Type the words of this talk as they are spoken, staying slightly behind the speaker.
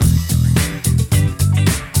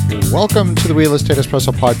Welcome to the Real Estate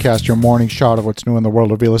Espresso Podcast, your morning shot of what's new in the world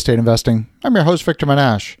of real estate investing. I'm your host, Victor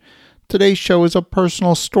Monash. Today's show is a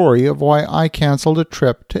personal story of why I canceled a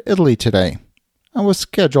trip to Italy today. I was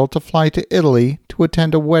scheduled to fly to Italy to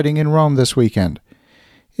attend a wedding in Rome this weekend.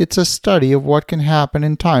 It's a study of what can happen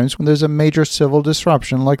in times when there's a major civil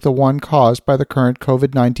disruption like the one caused by the current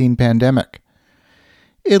COVID-19 pandemic.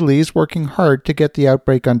 Italy is working hard to get the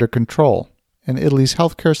outbreak under control, and Italy's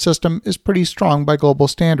healthcare system is pretty strong by global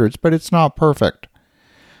standards, but it's not perfect.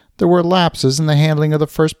 There were lapses in the handling of the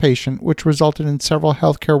first patient, which resulted in several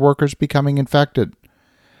healthcare workers becoming infected.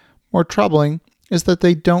 More troubling is that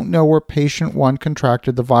they don't know where patient 1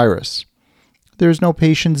 contracted the virus. There's no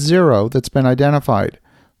patient 0 that's been identified,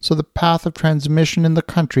 so the path of transmission in the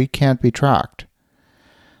country can't be tracked.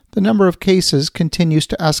 The number of cases continues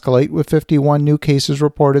to escalate, with 51 new cases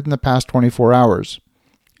reported in the past 24 hours.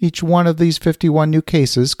 Each one of these 51 new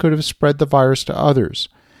cases could have spread the virus to others.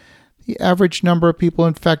 The average number of people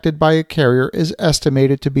infected by a carrier is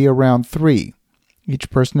estimated to be around 3. Each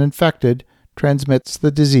person infected transmits the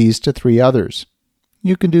disease to 3 others.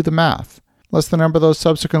 You can do the math. Unless the number of those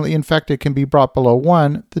subsequently infected can be brought below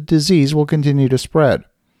 1, the disease will continue to spread.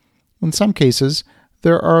 In some cases,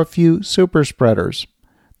 there are a few super spreaders.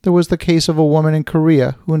 There was the case of a woman in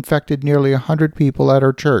Korea who infected nearly 100 people at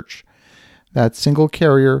her church. That single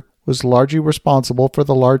carrier was largely responsible for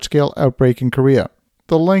the large-scale outbreak in Korea.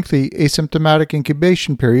 The lengthy asymptomatic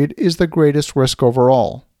incubation period is the greatest risk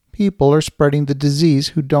overall. People are spreading the disease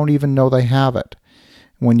who don't even know they have it.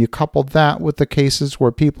 When you couple that with the cases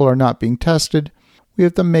where people are not being tested, we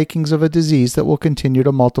have the makings of a disease that will continue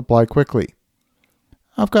to multiply quickly.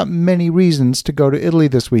 I've got many reasons to go to Italy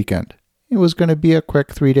this weekend. It was going to be a quick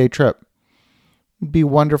 3-day trip. It'd be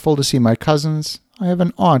wonderful to see my cousins. I have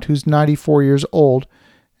an aunt who's 94 years old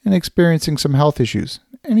and experiencing some health issues.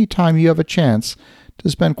 Anytime you have a chance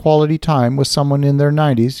to spend quality time with someone in their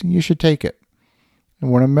 90s, you should take it.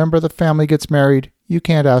 And when a member of the family gets married, you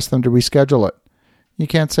can't ask them to reschedule it. You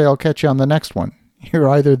can't say, I'll catch you on the next one. You're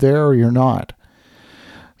either there or you're not.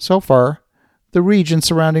 So far, the region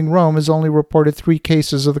surrounding Rome has only reported 3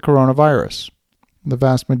 cases of the coronavirus. The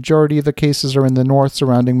vast majority of the cases are in the north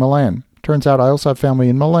surrounding Milan. Turns out I also have family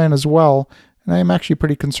in Milan as well, and I am actually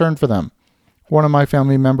pretty concerned for them. One of my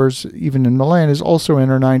family members, even in Milan, is also in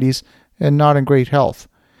her 90s and not in great health.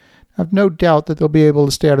 I have no doubt that they'll be able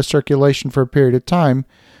to stay out of circulation for a period of time,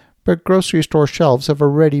 but grocery store shelves have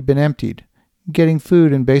already been emptied. Getting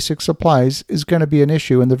food and basic supplies is going to be an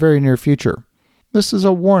issue in the very near future. This is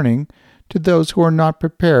a warning to those who are not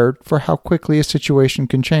prepared for how quickly a situation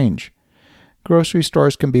can change. Grocery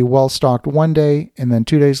stores can be well stocked one day and then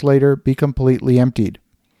 2 days later be completely emptied.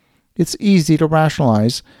 It's easy to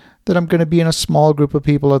rationalize that I'm going to be in a small group of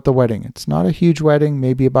people at the wedding. It's not a huge wedding,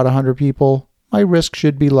 maybe about 100 people. My risk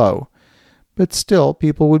should be low. But still,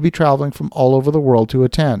 people would be traveling from all over the world to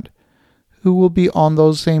attend. Who will be on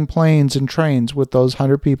those same planes and trains with those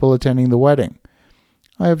 100 people attending the wedding?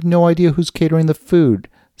 I have no idea who's catering the food.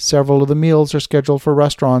 Several of the meals are scheduled for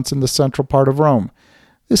restaurants in the central part of Rome.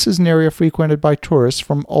 This is an area frequented by tourists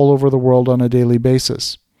from all over the world on a daily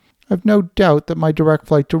basis. I have no doubt that my direct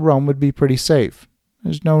flight to Rome would be pretty safe.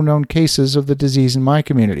 There's no known cases of the disease in my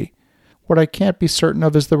community. What I can't be certain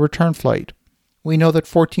of is the return flight. We know that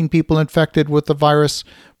 14 people infected with the virus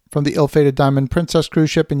from the ill-fated Diamond Princess cruise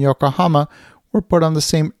ship in Yokohama were put on the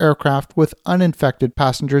same aircraft with uninfected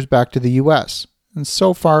passengers back to the U.S. And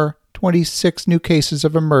so far, 26 new cases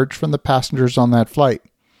have emerged from the passengers on that flight.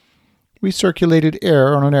 Recirculated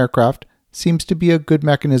air on an aircraft seems to be a good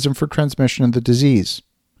mechanism for transmission of the disease.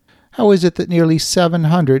 How is it that nearly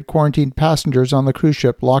 700 quarantined passengers on the cruise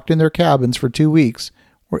ship locked in their cabins for 2 weeks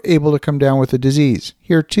were able to come down with the disease?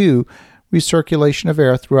 Here, too, recirculation of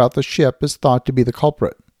air throughout the ship is thought to be the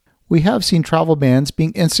culprit. We have seen travel bans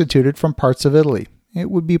being instituted from parts of Italy. It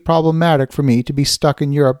would be problematic for me to be stuck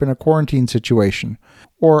in Europe in a quarantine situation,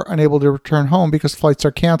 or unable to return home because flights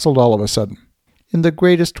are canceled all of a sudden. In the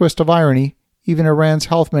greatest twist of irony, even Iran's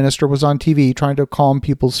health minister was on TV trying to calm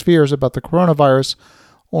people's fears about the coronavirus,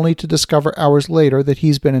 only to discover hours later that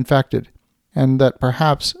he's been infected, and that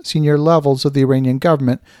perhaps senior levels of the Iranian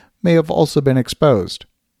government may have also been exposed.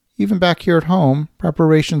 Even back here at home,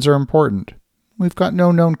 preparations are important. We've got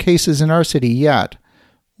no known cases in our city yet.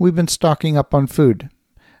 We've been stocking up on food.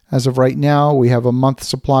 As of right now, we have a month's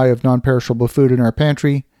supply of non-perishable food in our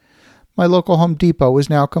pantry. My local Home Depot is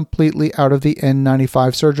now completely out of the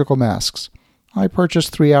N95 surgical masks. I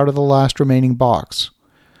purchased 3 out of the last remaining box.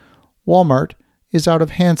 Walmart is out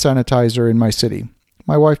of hand sanitizer in my city.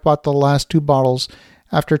 My wife bought the last 2 bottles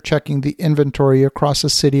after checking the inventory across a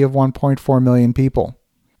city of 1.4 million people.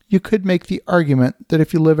 You could make the argument that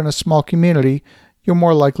if you live in a small community, you're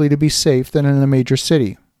more likely to be safe than in a major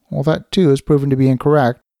city. Well, that too is proven to be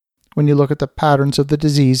incorrect when you look at the patterns of the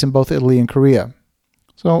disease in both Italy and Korea.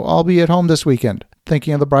 So I'll be at home this weekend,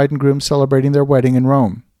 thinking of the bride and groom celebrating their wedding in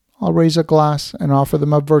Rome. I'll raise a glass and offer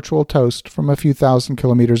them a virtual toast from a few thousand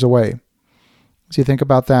kilometers away. As you think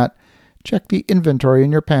about that, check the inventory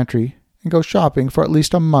in your pantry and go shopping for at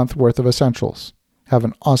least a month worth of essentials. Have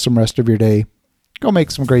an awesome rest of your day. Go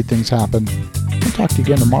make some great things happen. I'll talk to you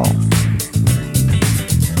again tomorrow.